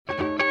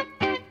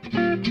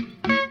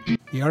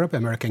The Arab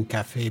American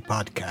Cafe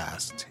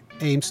podcast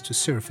aims to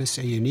surface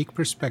a unique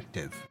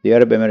perspective. The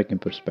Arab American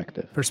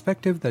perspective.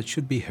 Perspective that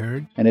should be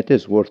heard. And it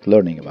is worth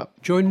learning about.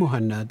 Join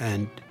Muhannad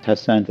and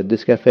Hassan at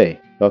this cafe,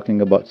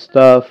 talking about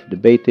stuff,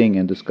 debating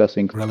and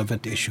discussing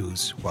relevant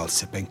issues while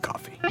sipping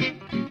coffee.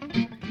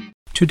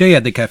 Today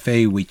at the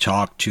cafe, we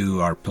talk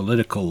to our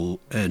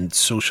political and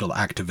social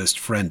activist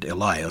friend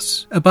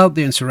Elias about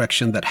the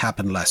insurrection that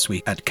happened last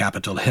week at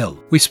Capitol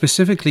Hill. We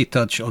specifically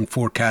touch on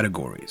 4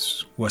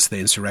 categories. Was the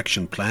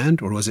insurrection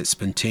planned or was it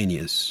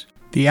spontaneous?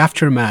 The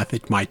aftermath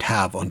it might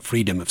have on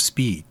freedom of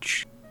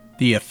speech.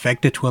 The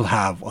effect it will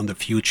have on the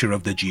future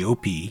of the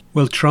GOP.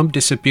 Will Trump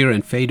disappear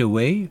and fade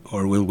away,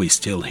 or will we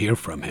still hear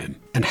from him?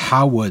 And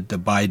how would the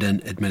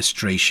Biden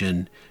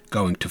administration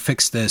going to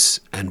fix this,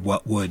 and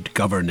what would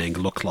governing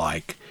look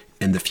like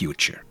in the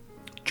future?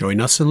 Join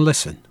us and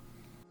listen.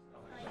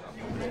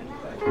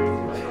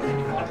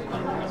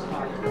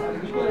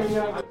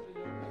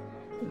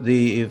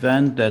 The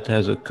event that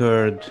has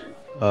occurred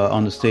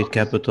on the state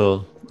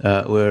capitol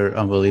were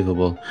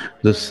unbelievable.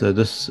 This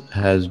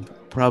has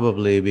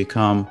probably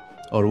become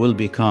or will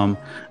become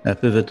a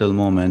pivotal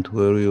moment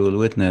where we will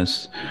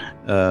witness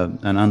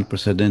an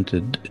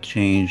unprecedented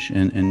change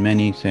in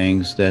many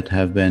things that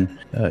have been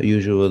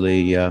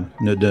usually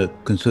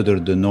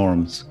considered the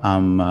norms.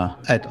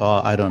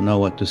 I don't know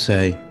what to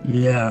say.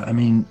 Yeah, I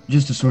mean,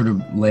 just to sort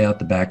of lay out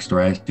the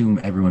backstory, I assume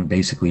everyone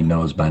basically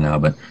knows by now,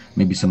 but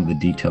maybe some of the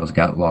details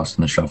got lost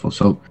in the shuffle.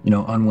 So,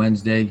 on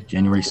Wednesday,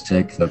 January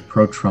 6th, a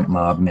pro-Trump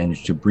mob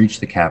managed to breach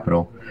the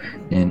Capitol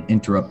and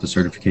interrupt the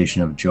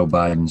certification of Joe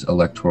Biden's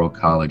Electoral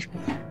College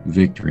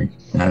victory.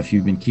 Now, if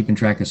you've been keeping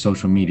track of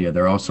social media,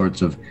 there are all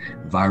sorts of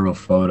viral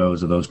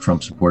photos of those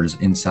Trump supporters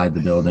inside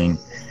the building.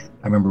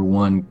 I remember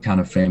one kind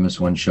of famous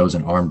one shows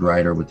an armed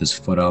rider with his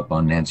foot up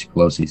on Nancy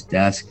Pelosi's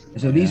desk.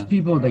 So these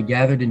people, they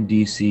gathered in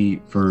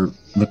D.C. for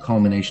the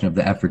culmination of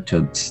the effort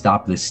to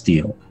stop this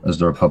steal, as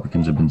the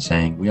Republicans have been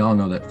saying. We all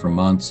know that for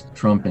months,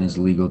 Trump and his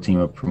legal team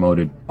have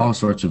promoted all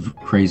sorts of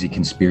crazy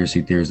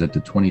conspiracy theories that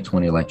the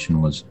 2020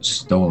 election was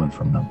stolen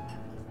from them.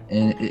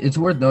 And it's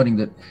worth noting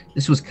that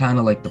this was kind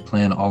of like the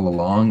plan all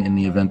along in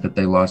the event that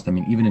they lost. I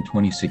mean, even in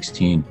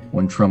 2016,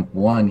 when Trump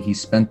won, he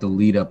spent the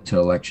lead up to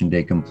Election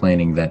Day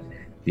complaining that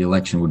the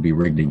election would be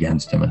rigged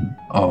against him and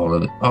all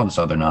this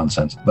other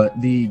nonsense. But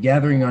the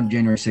gathering on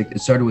January 6th, it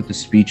started with a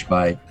speech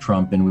by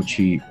Trump in which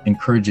he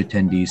encouraged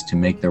attendees to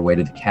make their way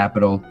to the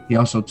Capitol. He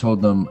also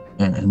told them,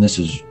 and this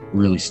is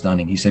really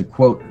stunning, he said,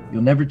 quote,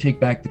 "You'll never take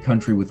back the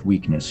country with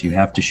weakness. You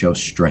have to show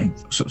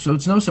strength." So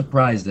it's no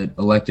surprise that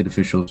elected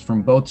officials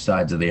from both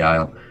sides of the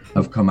aisle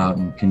have come out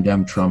and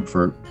condemned Trump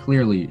for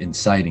clearly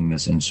inciting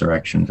this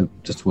insurrection.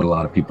 That's what a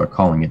lot of people are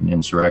calling it, an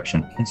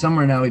insurrection. And some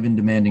are now even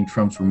demanding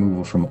Trump's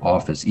removal from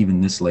office,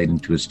 even this late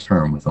into his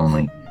term, with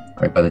only,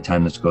 right by the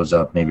time this goes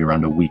up, maybe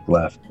around a week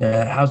left.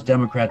 House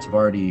Democrats have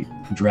already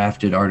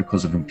drafted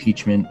articles of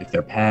impeachment. If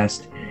they're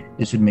passed,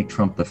 this would make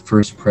Trump the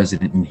first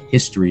president in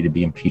history to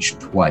be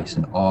impeached twice,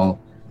 and all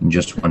in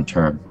just one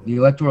term. The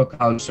Electoral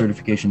College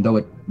certification, though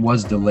it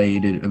was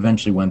delayed, it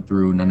eventually went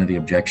through. None of the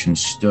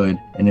objections stood.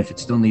 And if it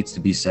still needs to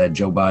be said,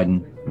 Joe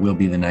Biden will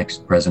be the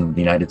next president of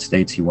the United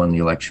States. He won the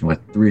election with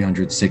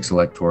 306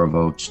 electoral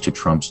votes to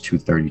Trump's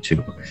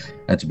 232.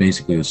 That's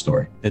basically the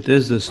story. It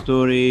is the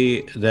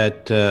story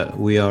that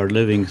we are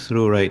living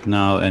through right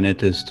now, and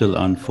it is still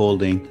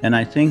unfolding. And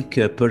I think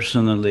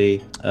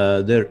personally,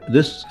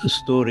 this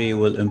story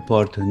will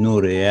impart new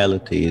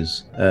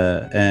realities,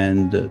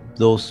 and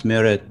those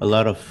merit a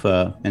lot of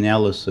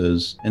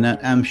analysis. And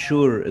I'm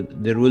sure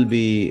there will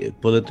be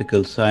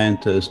political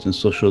scientists and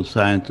social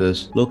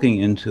scientists looking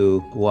into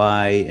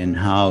why and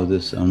how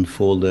this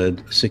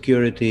unfolded.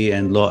 Security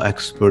and law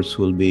experts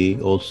will be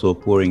also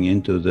pouring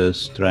into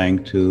this,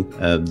 trying to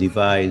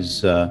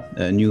devise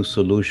new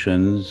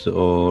solutions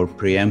or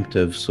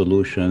preemptive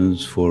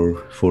solutions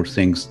for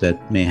things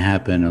that may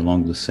happen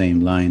along the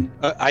same line.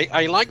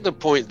 I like the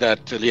point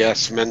that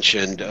Elias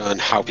mentioned on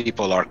how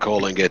people are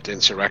calling it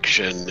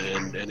insurrection,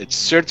 and it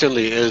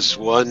certainly is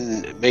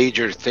one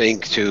major thing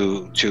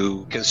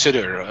to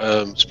consider.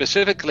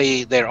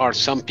 Specifically, there are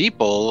some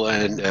people,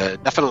 and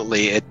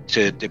definitely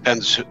it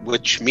depends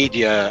which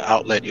media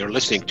outlet you're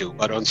listening to,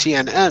 but on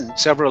CNN,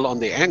 several on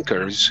the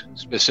anchors,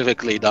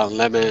 specifically Don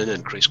Lemon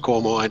and Chris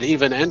Cuomo and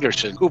even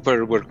Anderson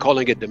Cooper, were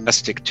calling it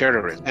domestic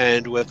terrorism.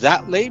 And with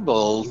that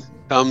label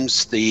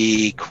comes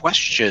the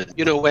question,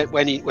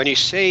 when you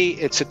say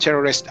it's a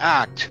terrorist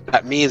act,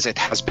 that means it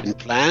has been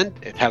planned,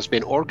 it has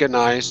been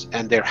organized,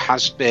 and there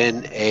has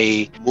been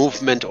a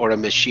movement or a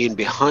machine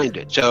behind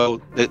it.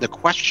 So the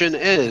question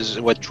is,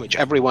 which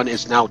everyone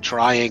is now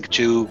trying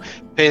to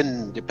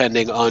pin,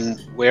 depending on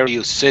where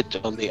you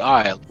sit on the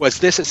aisle, was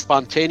this a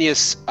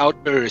spontaneous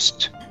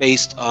outburst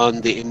based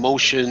on the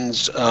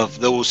emotions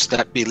of those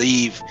that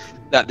believe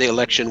that the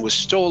election was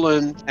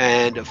stolen,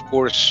 and of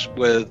course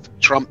with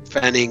Trump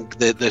fanning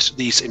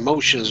these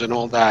emotions and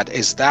all that,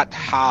 is that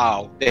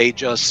how they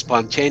just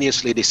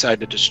spontaneously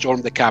decided to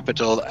storm the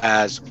Capitol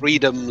as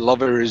freedom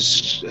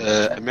lovers,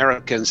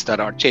 Americans that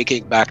are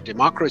taking back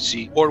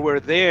democracy? Or were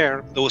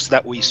there those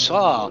that we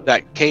saw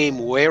that came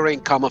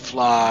wearing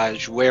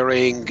camouflage,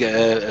 wearing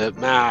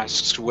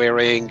masks,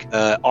 wearing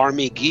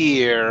army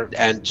gear,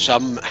 and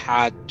some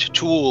had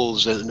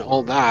tools and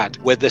all that,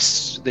 with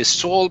this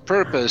sole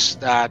purpose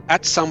that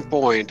at some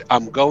point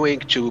I'm going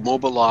to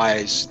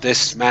mobilize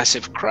this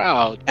massive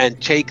crowd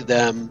and take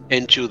them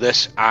into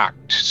this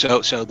act.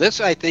 So this,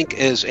 I think,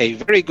 is a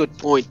very good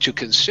point to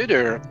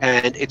consider,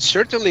 and it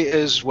certainly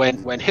is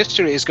when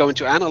history is going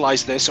to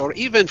analyze this, or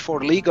even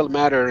for legal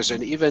matters,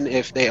 and even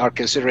if they are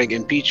considering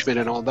impeachment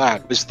and all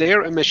that. Was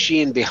there a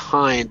machine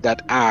behind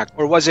that act,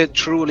 or was it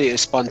truly a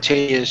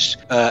spontaneous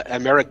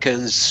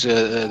Americans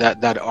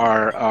that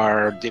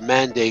are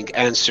demanding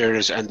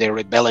answers and they're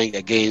rebelling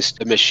against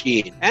the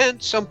machine?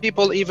 And some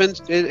people even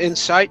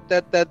incite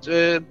that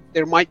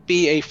there might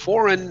be a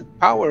foreign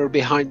power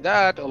behind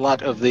that. A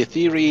lot of the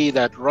theory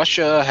that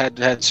Russia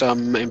had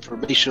some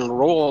informational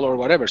role or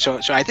whatever. So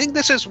I think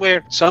this is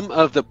where some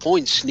of the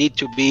points need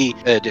to be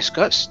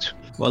discussed.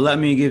 Well, let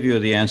me give you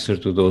the answer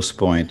to those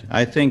points.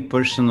 I think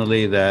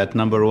personally that,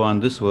 number one,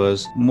 this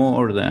was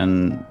more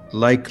than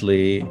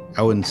likely,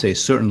 I wouldn't say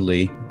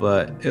certainly,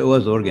 but it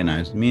was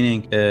organized,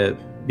 meaning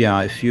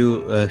if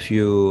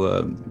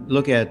you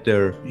look at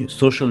their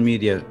social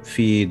media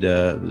feed,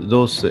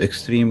 those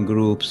extreme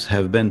groups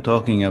have been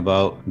talking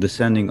about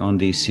descending on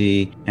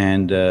DC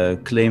and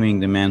claiming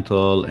the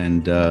mantle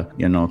and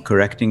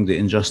correcting the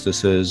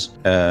injustices,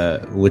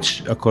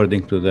 which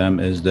according to them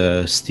is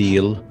the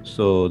steal.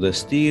 So the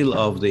steal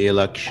of the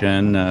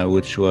election,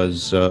 which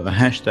was a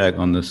hashtag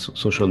on the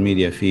social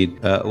media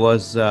feed,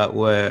 was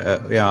where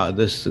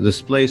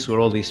this place where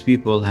all these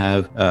people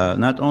have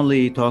not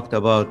only talked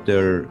about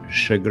their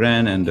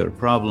chagrin and their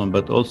problem,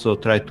 but also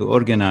try to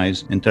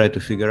organize and try to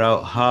figure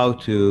out how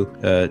to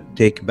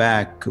take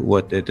back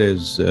what it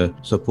is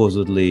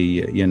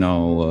supposedly,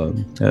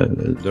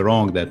 the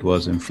wrong that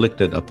was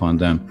inflicted upon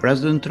them.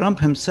 President Trump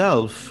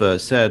himself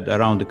said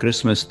around the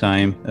Christmas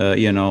time,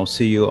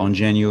 see you on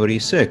January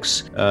 6th.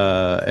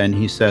 And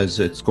he says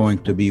it's going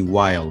to be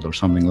wild or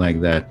something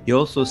like that. He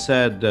also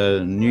said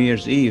New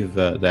Year's Eve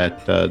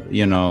that,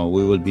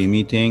 we will be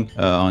meeting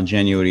on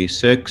January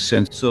 6th.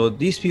 And so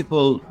these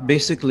people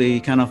basically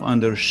kind of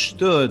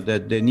understood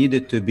that they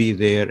needed to be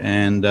there,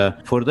 and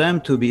for them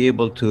to be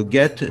able to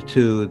get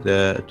to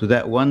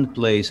that one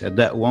place at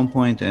that one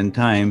point in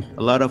time,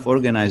 a lot of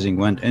organizing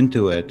went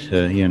into it.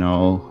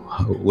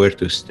 Where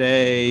to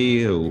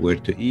stay, where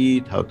to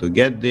eat, how to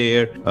get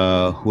there,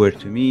 where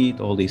to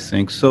meet, all these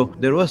things. So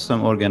there was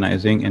some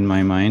organizing in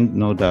my mind,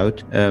 no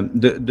doubt.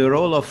 The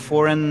role of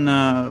foreign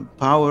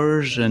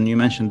powers, and you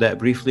mentioned that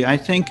briefly, I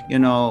think,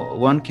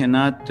 one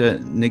cannot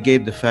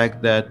negate the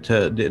fact that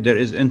there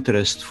is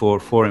interest for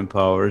foreign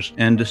powers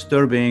in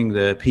disturbing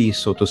the peace,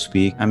 so to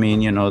speak. I mean,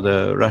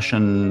 the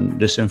Russian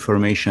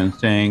disinformation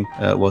thing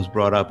was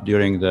brought up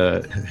during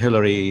the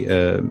Hillary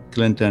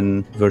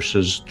Clinton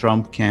versus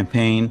Trump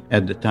campaign.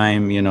 At the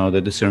time,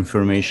 the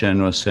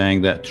disinformation was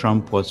saying that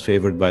Trump was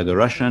favored by the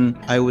Russian.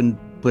 I wouldn't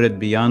put it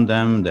beyond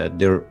them that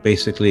they're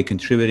basically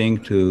contributing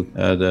to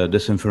the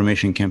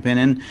disinformation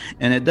campaign.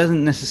 And it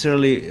doesn't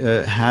necessarily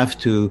have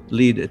to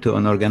lead to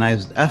an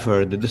organized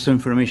effort. The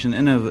disinformation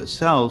in of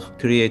itself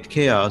create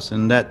chaos,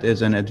 and that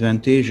is an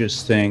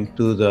advantageous thing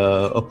to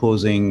the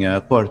opposing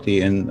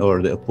party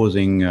or the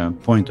opposing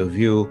point of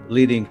view,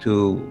 leading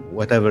to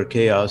whatever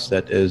chaos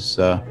that is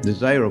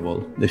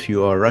desirable if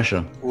you are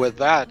Russia. With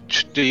that,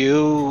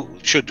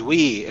 should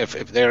we,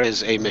 if there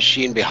is a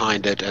machine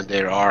behind it and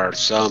there are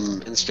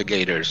some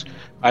instigators,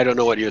 I don't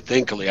know what you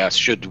think, Elias.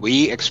 Should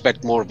we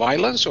expect more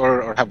violence,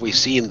 or have we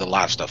seen the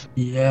last of it?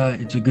 Yeah,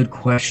 it's a good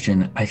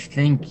question. I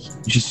think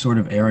just sort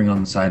of erring on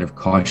the side of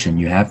caution,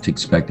 you have to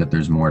expect that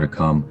there's more to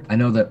come. I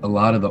know that a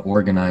lot of the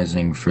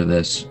organizing for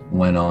this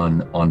went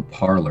on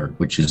Parler,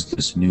 which is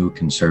this new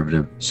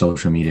conservative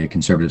social media.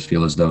 Conservatives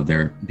feel as though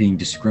they're being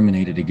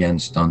discriminated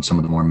against on some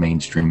of the more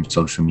mainstream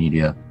social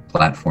media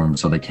platforms,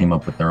 so they came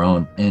up with their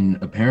own.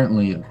 And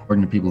apparently,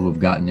 according to people who have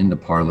gotten into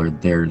Parler,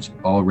 there's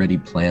already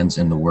plans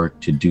in the work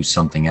to do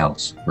something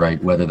else,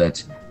 right? Whether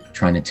that's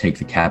trying to take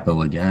the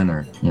Capitol again,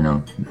 or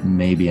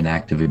maybe an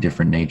act of a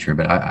different nature.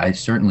 But I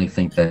certainly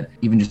think that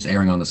even just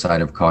erring on the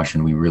side of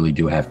caution, we really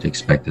do have to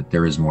expect that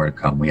there is more to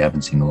come. We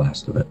haven't seen the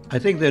last of it. I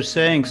think they're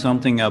saying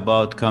something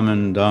about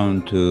coming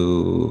down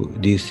to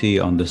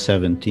DC on the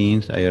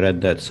 17th. I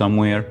read that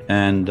somewhere.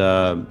 And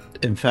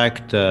in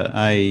fact,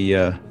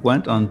 I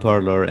went on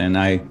Parler, and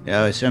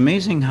it's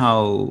amazing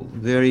how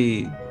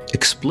very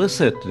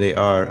explicit they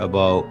are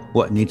about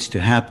what needs to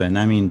happen.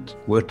 I mean,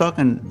 we're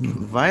talking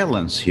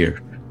violence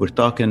here. We're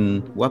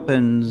talking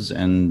weapons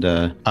and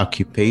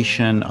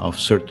occupation of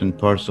certain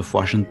parts of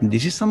Washington,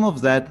 D.C. Some of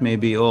that may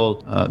be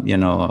all,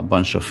 a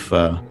bunch of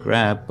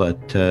crap, but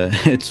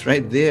it's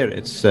right there.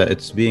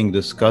 It's being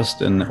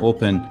discussed in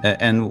open.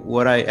 And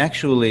what I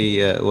actually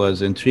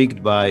was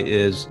intrigued by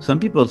is some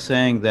people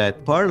saying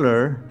that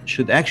Parler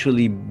should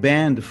actually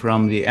banned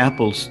from the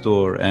Apple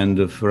Store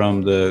and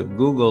from the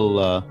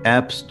Google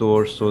App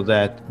Store, so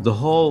that the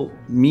whole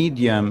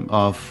medium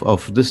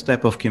of this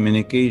type of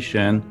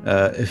communication,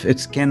 if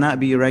it cannot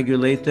be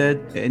regulated,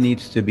 it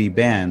needs to be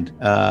banned.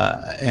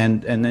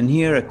 And then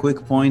here a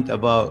quick point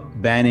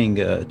about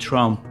banning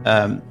Trump.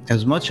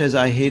 As much as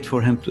I hate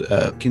for him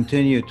to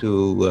continue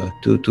to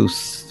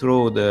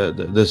throw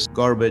this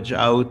garbage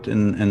out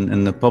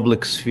in the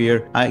public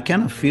sphere, I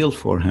kind of feel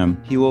for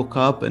him. He woke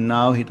up and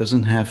now he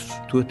doesn't have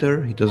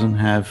Twitter, he doesn't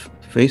have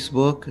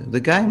Facebook.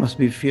 The guy must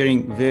be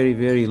feeling very,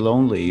 very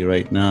lonely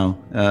right now,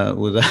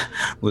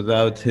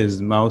 without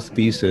his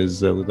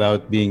mouthpieces,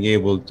 without being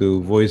able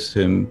to voice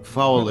him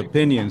foul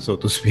opinion, so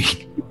to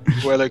speak.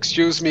 Well,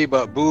 excuse me,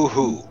 but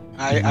boo-hoo.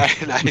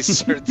 I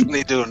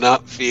certainly do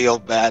not feel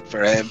bad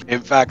for him.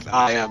 In fact,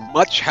 I am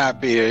much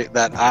happier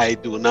that I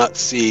do not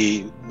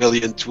see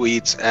million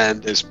tweets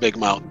and this big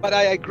mouth. But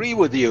I agree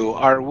with you.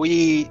 Are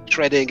we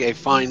treading a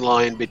fine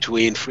line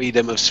between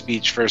freedom of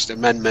speech, First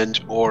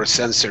Amendment, or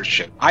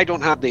censorship? I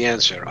don't have the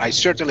answer. I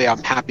certainly am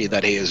happy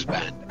that he is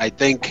banned. I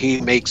think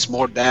he makes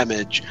more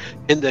damage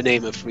in the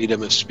name of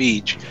freedom of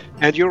speech.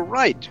 And you're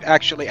right.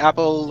 Actually,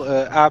 Apple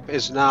app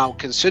is now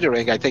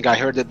considering, I think I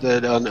heard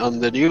it on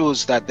the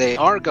news, that they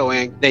are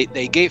going,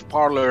 they gave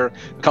Parler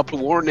a couple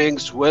of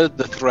warnings with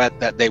the threat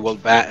that they will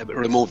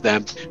remove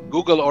them.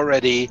 Google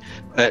already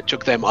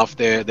took them off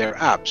their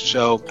apps.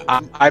 So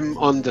I'm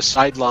on the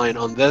sideline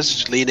on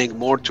this, leaning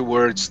more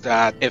towards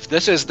that if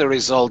this is the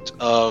result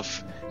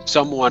of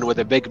someone with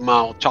a big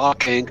mouth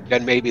talking,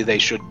 then maybe they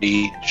should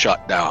be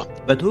shut down.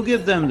 But who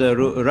gave them the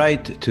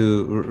right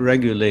to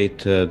regulate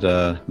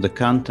the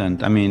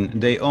content? I mean,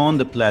 they own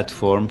the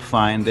platform,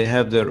 fine. They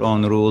have their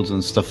own rules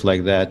and stuff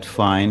like that,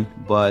 fine.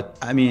 But,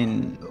 I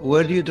mean,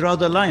 where do you draw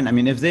the line? I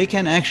mean, if they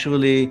can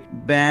actually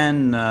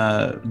ban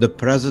the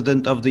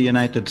president of the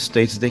United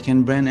States, they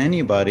can ban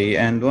anybody.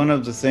 And one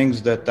of the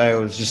things that I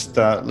was just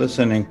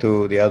listening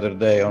to the other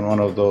day on one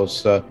of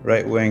those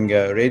right-wing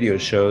radio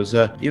shows,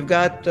 you've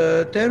got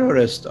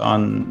terrorists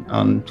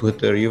on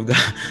Twitter. You've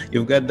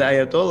got the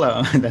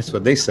Ayatollah. That's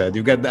what they said.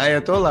 You've got the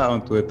Ayatollah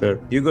on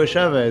Twitter. Hugo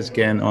Chavez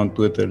can on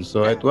Twitter.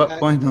 So at what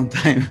point in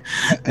time?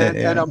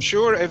 And I'm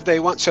sure if they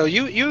want, so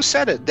you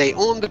said it, they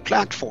own the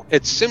platform.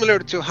 It's similar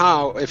to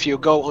how if you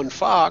go on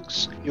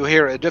Fox, you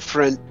hear a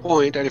different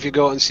point, and if you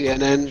go on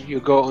CNN,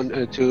 you go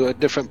on to a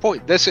different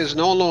point. This is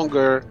no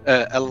longer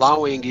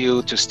allowing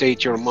you to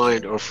state your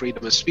mind or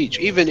freedom of speech.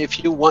 Even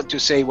if you want to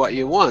say what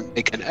you want,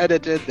 they can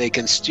edit it, they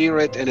can steer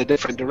it in a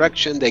different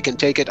direction, they can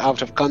take it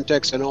out of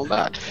context and all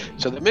that.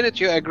 So the minute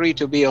you agree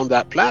to be on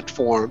that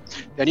platform,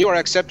 then you are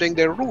accepting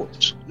their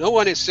rules. No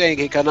one is saying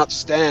he cannot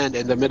stand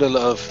in the middle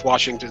of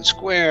Washington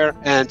Square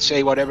and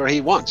say whatever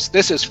he wants.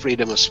 This is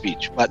freedom of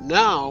speech. But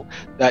now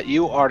that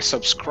you are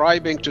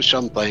subscribing to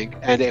something,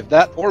 and if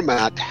that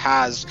format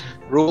has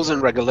rules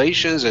and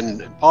regulations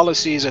and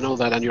policies and all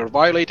that, and you're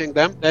violating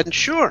them, then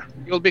sure,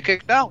 you'll be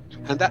kicked out.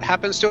 And that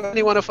happens to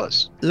any one of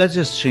us. Let's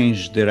just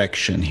change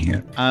direction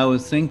here. I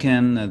was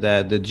thinking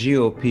that the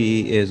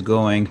GOP is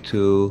going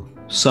to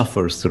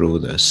suffer through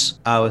this.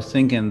 I was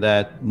thinking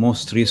that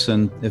most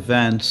recent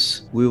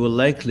events, we will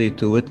likely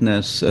to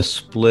witness a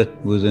split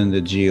within the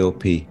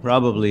GOP,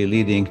 probably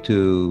leading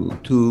to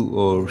 2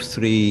 or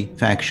 3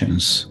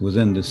 factions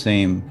within the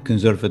same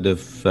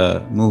conservative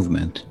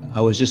movement. I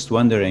was just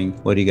wondering,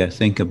 what do you guys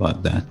think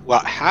about that?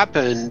 What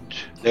happened,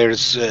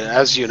 there's,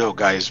 as you know,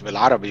 guys,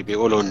 بالعربي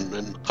بيقولوا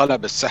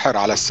انقلب السحر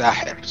على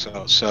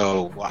الساحر.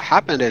 So what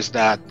happened is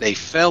that they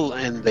fell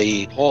in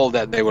the hole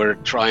that they were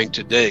trying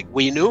to dig.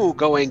 We knew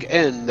going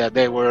in that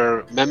there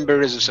were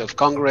members of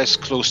Congress,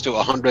 close to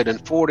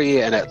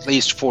 140, and at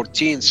least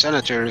 14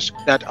 senators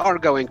that are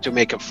going to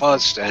make a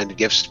fuss and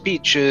give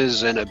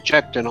speeches and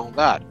object and all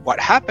that.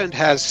 What happened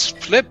has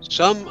flipped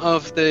some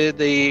of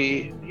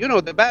the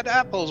bad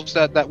apples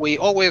that we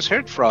always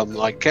heard from,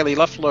 like Kelly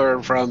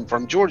Loeffler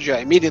from Georgia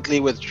immediately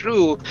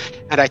withdrew.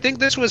 And I think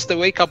this was the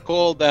wake-up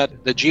call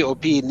that the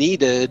GOP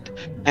needed.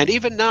 And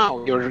even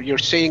now, you're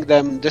seeing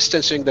them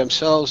distancing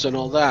themselves and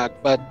all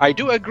that. But I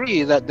do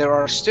agree that there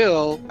are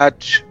still,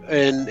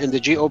 in the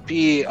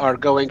GOP, are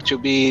going to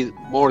be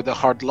more the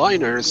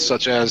hardliners,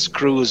 such as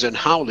Cruz and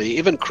Hawley.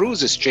 Even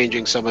Cruz is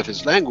changing some of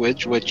his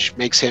language, which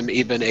makes him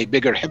even a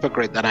bigger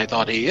hypocrite than I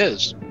thought he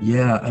is.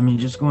 Yeah, I mean,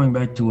 just going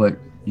back to what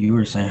you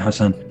were saying,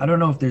 Hassan, I don't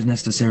know if there's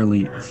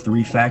necessarily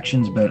 3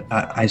 factions, but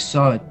I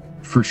saw it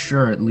for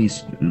sure, at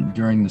least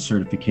during the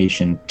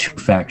certification, two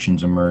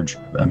factions emerge.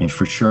 I mean,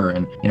 for sure.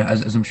 And,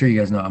 as I'm sure you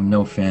guys know, I'm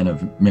no fan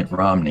of Mitt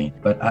Romney,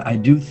 but I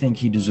do think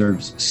he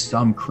deserves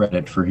some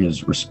credit for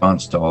his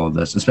response to all of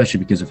this, especially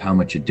because of how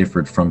much it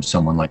differed from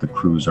someone like a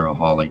Cruz or a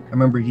Hawley. I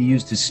remember he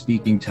used his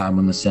speaking time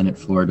on the Senate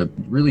floor to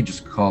really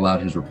just call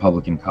out his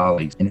Republican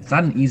colleagues. And it's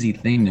not an easy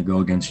thing to go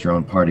against your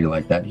own party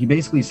like that. He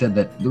basically said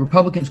that the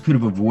Republicans could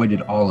have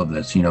avoided all of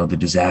this, the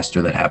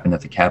disaster that happened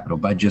at the Capitol,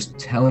 by just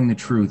telling the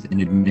truth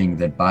and admitting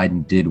that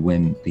Biden did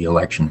win the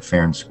election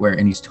fair and square.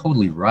 And he's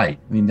totally right.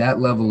 I mean, that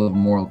level of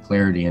moral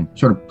clarity and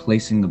sort of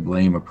placing the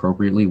blame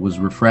appropriately was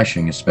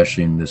refreshing,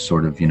 especially in this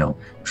sort of,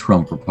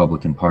 Trump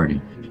Republican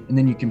Party. And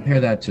then you compare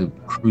that to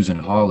Cruz and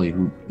Hawley,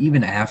 who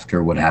even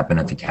after what happened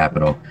at the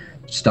Capitol,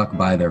 stuck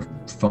by their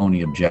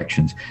phony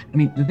objections. I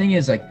mean, the thing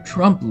is,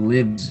 Trump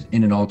lives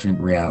in an alternate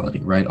reality,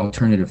 right?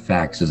 Alternative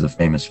facts is a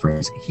famous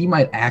phrase. He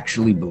might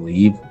actually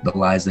believe the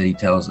lies that he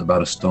tells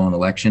about a stolen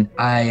election.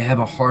 I have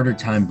a harder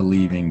time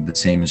believing the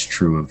same is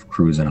true of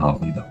Cruz and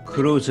Hawley, though.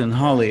 Cruz and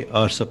Hawley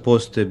are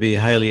supposed to be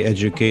highly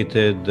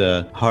educated,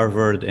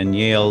 Harvard and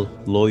Yale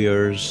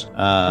lawyers.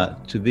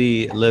 To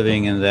be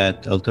living in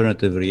that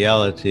alternative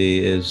reality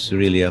is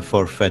really a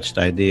far-fetched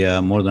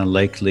idea. More than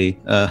likely,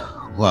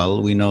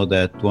 we know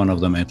that one of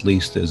them at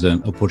least is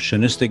an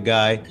opportunistic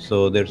guy,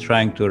 so they're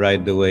trying to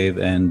ride the wave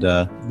and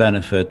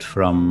benefit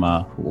from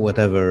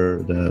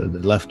whatever the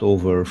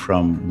leftover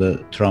from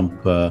the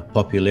Trump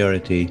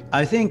popularity.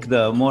 I think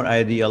the more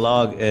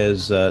ideologue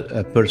is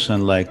a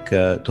person like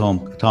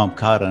Tom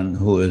Cotton,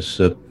 who is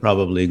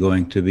probably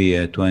going to be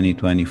a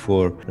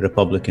 2024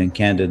 Republican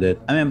candidate.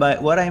 I mean, by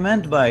what I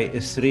meant by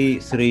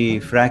three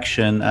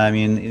fraction, I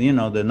mean,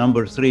 the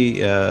number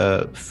three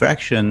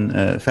faction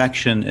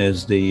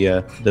is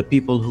the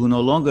people who no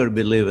longer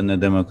believe in the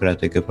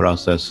democratic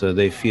process.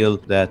 They feel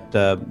that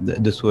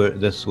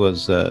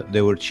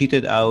they were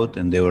cheated out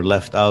and they were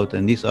left out,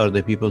 and these are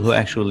the people who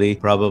actually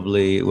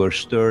probably were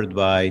stirred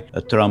by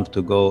Trump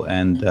to go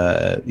and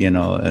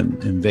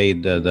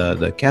invade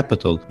the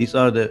Capitol. These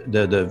are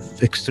the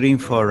extreme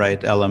far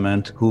right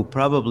element who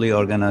probably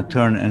are going to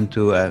turn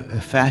into a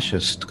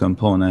fascist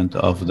component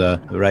of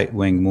the right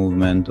wing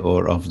movement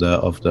or of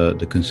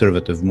the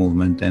conservative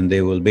movement, and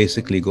they will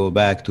basically go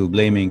back to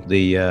blaming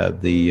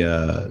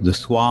the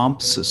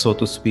swamps, so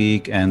to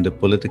speak, and the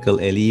political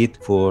elite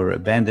for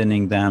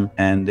abandoning them,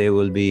 and they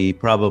will be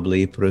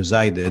probably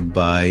presided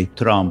by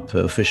Trump,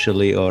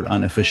 officially or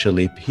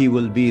unofficially. He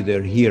will be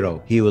their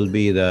hero. He will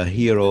be the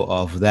hero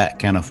of that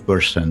kind of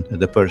person,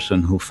 the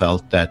person who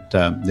felt that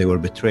they were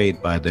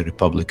betrayed by the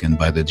Republican,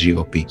 by the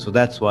GOP. So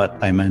that's what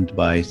I meant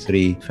by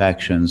three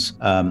factions.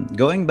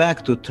 Going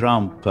back to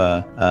Trump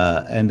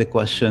and the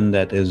question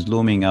that is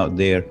looming out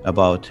there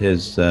about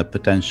his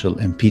potential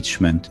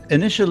impeachment.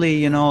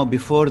 Initially,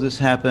 before this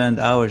happened,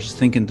 I was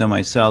thinking to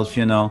myself,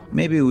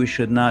 maybe we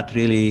should not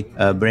really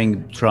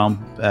bring Trump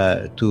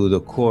to the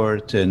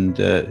court, and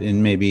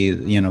maybe,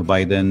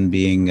 Biden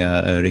being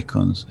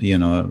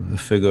a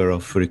figure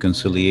of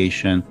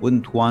reconciliation,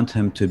 wouldn't want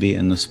him to be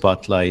in the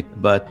spotlight.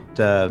 But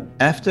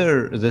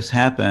after this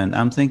happened,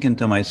 I'm thinking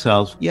to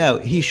myself,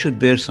 he should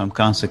bear some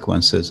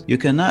consequences. You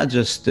cannot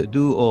just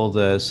do all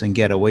this and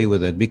get away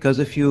with it, because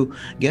if you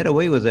get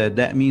away with it,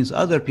 that means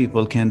other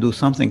people can do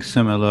something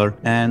similar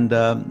and,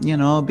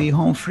 be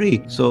home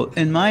free. So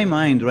in my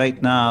mind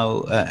right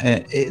now,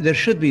 there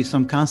should be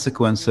some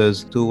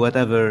consequences to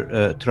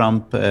whatever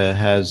Trump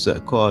has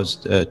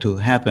caused to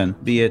happen,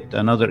 be it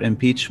another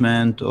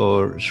impeachment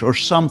or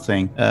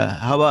something.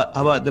 How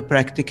about the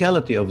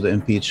practicality of the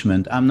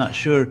impeachment? I'm not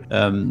sure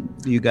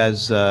you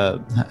guys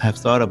have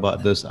thought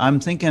about this. I'm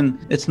thinking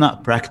it's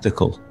not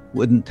practical.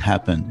 Wouldn't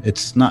happen.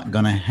 It's not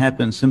going to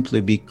happen simply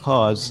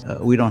because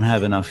we don't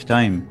have enough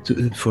time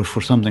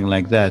for something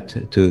like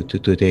that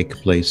to take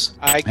place.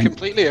 I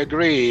completely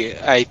agree.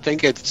 I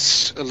think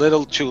it's a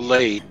little too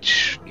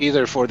late,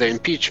 either for the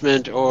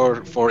impeachment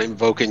or for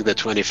invoking the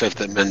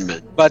 25th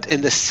Amendment. But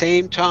in the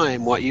same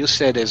time, what you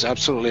said is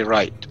absolutely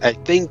right. I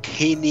think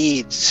he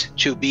needs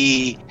to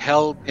be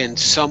held in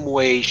some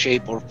way,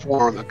 shape, or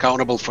form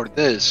accountable for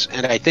this.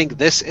 And I think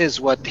this is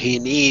what he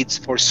needs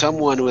for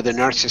someone with a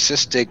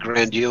narcissistic,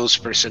 grandiose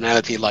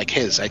personality like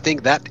his. I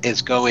think that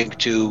is going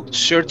to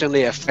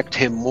certainly affect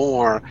him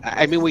more.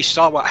 I mean, we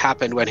saw what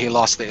happened when he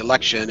lost the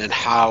election and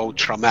how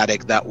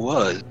traumatic that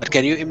was. But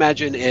can you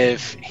imagine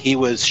if he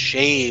was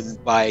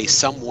shamed by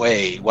some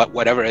way,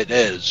 whatever it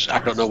is? I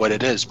don't know what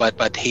it is,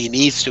 but he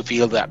needs to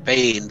feel that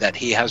pain that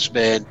he has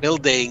been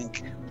building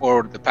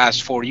for the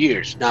past 4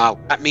 years. Now,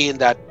 that means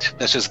that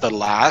this is the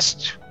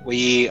last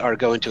we are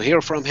going to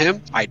hear from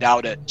him. I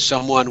doubt it.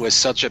 Someone with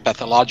such a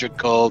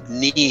pathological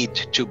need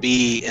to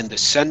be in the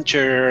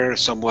center,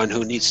 someone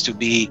who needs to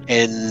be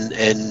in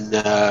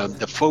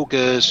the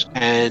focus,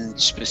 and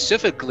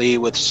specifically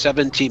with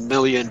 70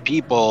 million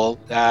people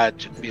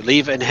that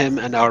believe in him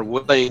and are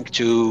willing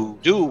to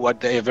do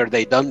whatever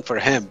they done for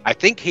him. I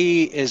think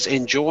he is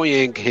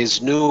enjoying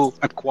his new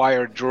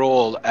acquired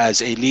role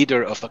as a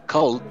leader of a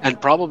cult,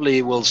 and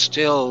probably will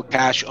still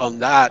cash on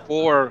that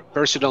for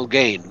personal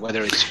gain,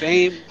 whether it's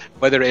fame,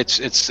 whether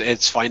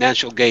it's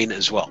financial gain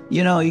as well.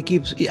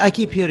 I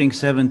keep hearing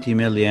 70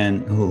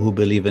 million who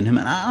believe in him,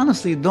 and I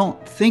honestly don't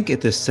think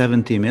it is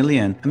 70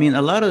 million. I mean,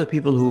 a lot of the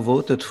people who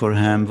voted for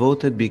him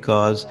voted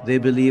because they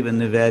believe in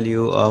the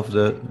value of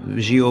the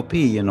GOP,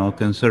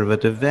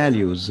 conservative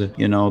values,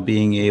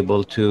 being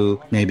able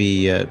to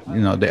maybe,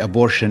 the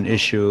abortion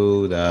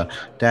issue, the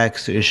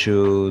tax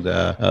issue,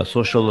 the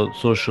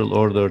social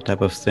order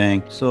type of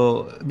thing.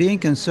 So being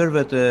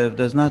conservative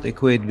does not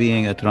equate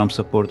being a Trump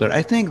supporter.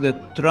 I think the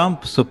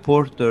Trump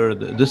supporter,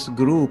 this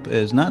group,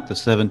 is not the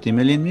 70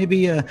 million,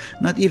 maybe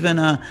not even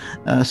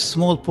a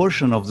small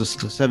portion of the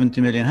 70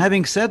 million.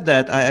 Having said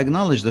that, I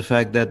acknowledge the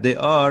fact that they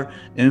are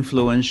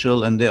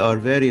influential and they are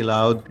very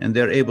loud and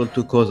they're able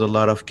to cause a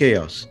lot of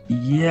chaos.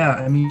 Yeah,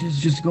 I mean,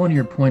 just going to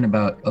your point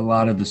about a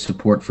lot of the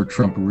support for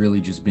Trump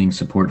really just being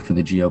support for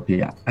the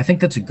GOP, I think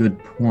that's a good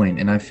point,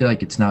 and I feel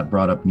like it's not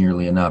brought up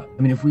nearly enough.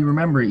 I mean, if we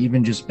remember,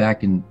 even just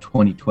back in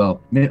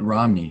 2012, Mitt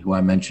Romney, who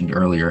I mentioned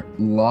earlier,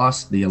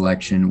 lost the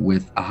election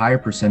with a higher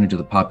percentage of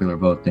the popular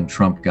vote than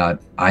Trump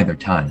got either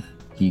time.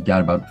 He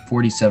got about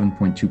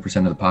 47.2%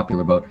 of the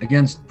popular vote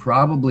against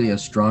probably a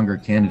stronger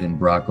candidate in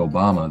Barack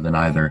Obama than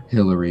either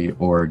Hillary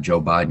or Joe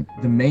Biden.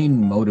 The main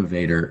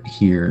motivator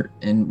here,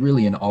 and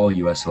really in all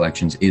U.S.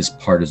 elections, is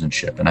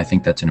partisanship. And I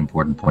think that's an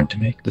important point to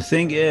make. The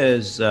thing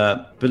is,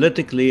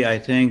 politically, I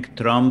think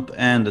Trump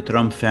and the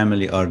Trump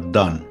family are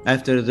done.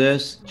 After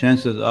this,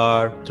 chances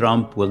are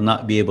Trump will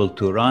not be able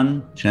to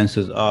run.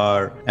 Chances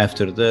are,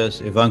 after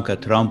this, Ivanka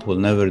Trump will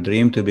never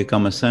dream to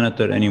become a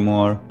senator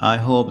anymore. I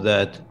hope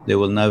that they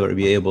will never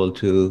be able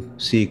to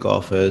seek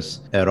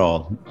office at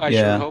all. I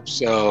sure hope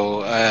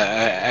so.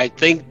 I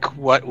think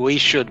what we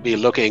should be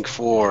looking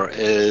for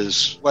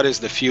is what is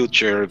the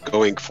future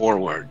going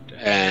forward.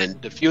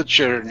 And the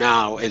future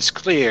now is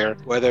clear,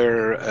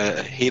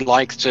 whether he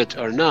likes it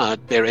or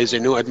not. There is a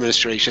new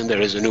administration, there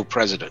is a new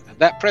president.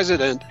 That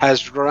president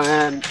has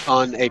ran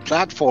on a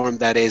platform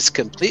that is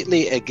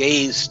completely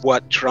against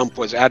what Trump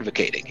was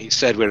advocating. He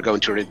said we're going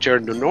to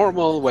return to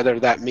normal, whether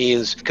that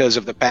means because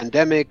of the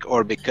pandemic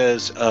or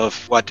because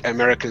of what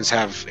Americans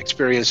have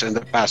experienced in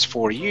the past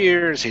 4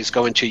 years. He's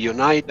going to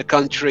unite the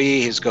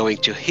country, he's going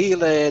to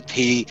heal it.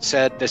 He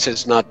said this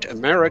is not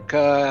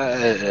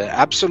America.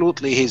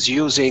 Absolutely, he's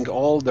using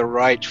all the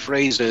right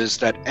phrases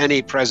that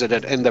any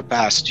president in the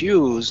past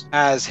used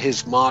as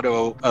his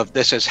motto of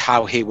this is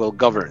how he will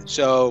govern.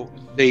 So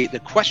the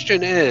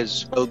question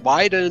is, will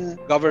Biden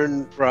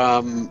govern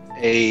from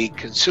a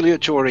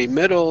conciliatory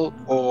middle,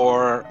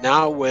 or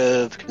now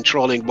with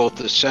controlling both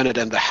the Senate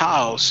and the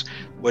House,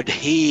 would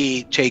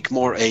he take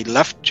more a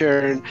left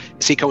turn?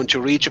 Is he going to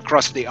reach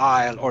across the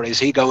aisle, or is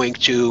he going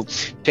to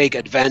take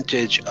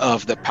advantage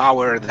of the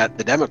power that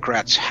the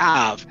Democrats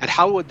have? And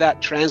how would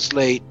that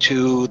translate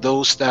to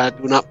those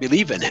that do not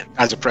believe in him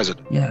as a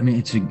president? Yeah, I mean,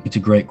 it's a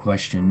great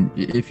question.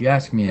 If you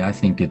ask me, I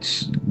think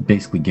it's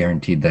basically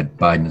guaranteed that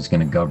Biden is going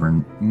to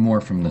govern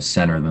more from the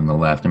center than the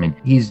left. I mean,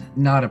 he's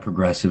not a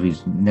progressive.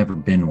 He's never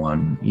been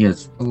one. He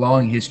has a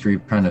long history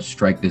of trying to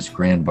strike this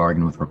grand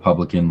bargain with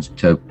Republicans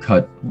to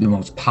cut the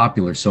most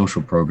popular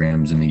social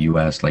programs in the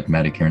U.S. like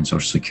Medicare and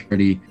Social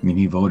Security. I mean,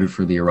 he voted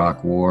for the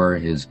Iraq War.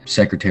 His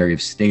Secretary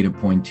of State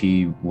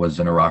appointee was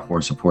an Iraq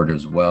War supporter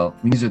as well.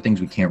 I mean, these are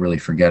things we can't really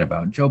forget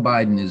about. Joe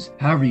Biden is,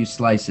 however you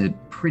slice it,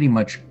 pretty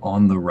much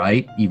on the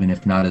right, even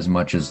if not as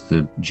much as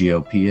the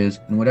GOP is.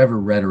 And whatever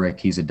rhetoric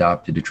he's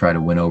adopted to try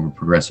to win over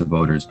progressive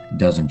voters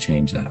doesn't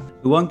change that.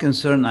 The one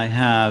concern I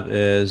have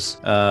is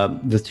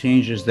the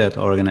changes that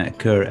are going to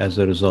occur as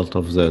a result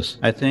of this.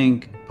 I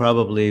think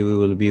probably we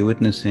will be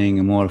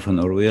witnessing more of an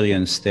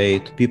Orwellian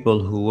state.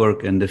 People who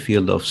work in the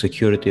field of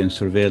security and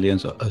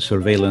surveillance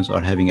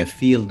are having a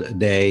field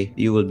day.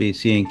 You will be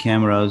seeing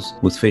cameras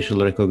with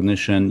facial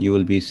recognition. You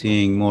will be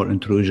seeing more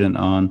intrusion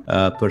on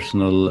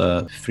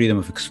personal freedom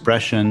of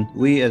expression.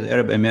 We as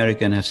Arab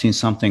American have seen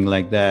something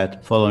like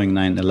that following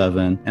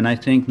 9/11. And I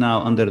think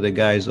now, under the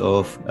guise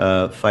of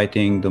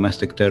fighting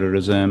domestic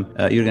terrorism,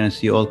 you're going to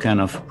see all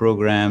kind of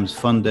programs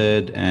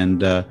funded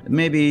and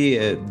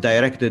maybe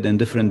directed in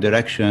different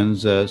directions.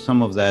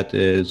 Some of that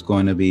is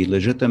going to be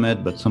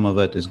legitimate, but some of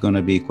it is going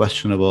to be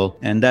questionable.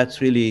 And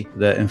that's really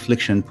the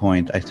inflection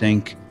point. I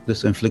think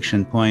this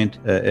inflection point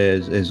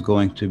is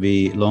going to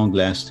be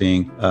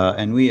long-lasting.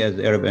 And we as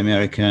Arab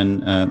American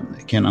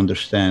can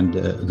understand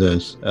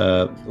this.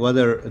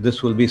 Whether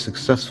this will be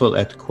successful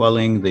at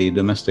quelling the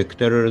domestic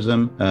terrorism,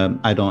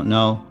 I don't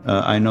know.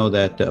 I know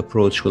that the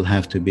approach will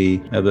have to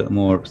be a bit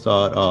more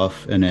thought of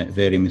in a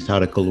very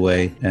methodical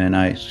way. And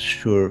I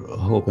sure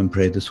hope and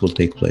pray this will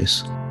take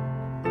place.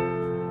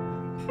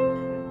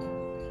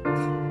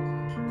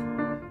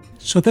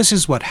 So this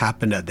is what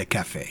happened at the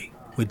cafe.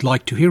 We'd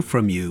like to hear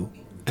from you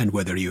and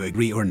whether you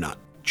agree or not.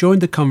 Join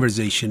the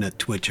conversation at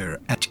Twitter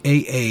at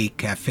AA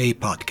Cafe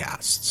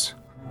Podcasts.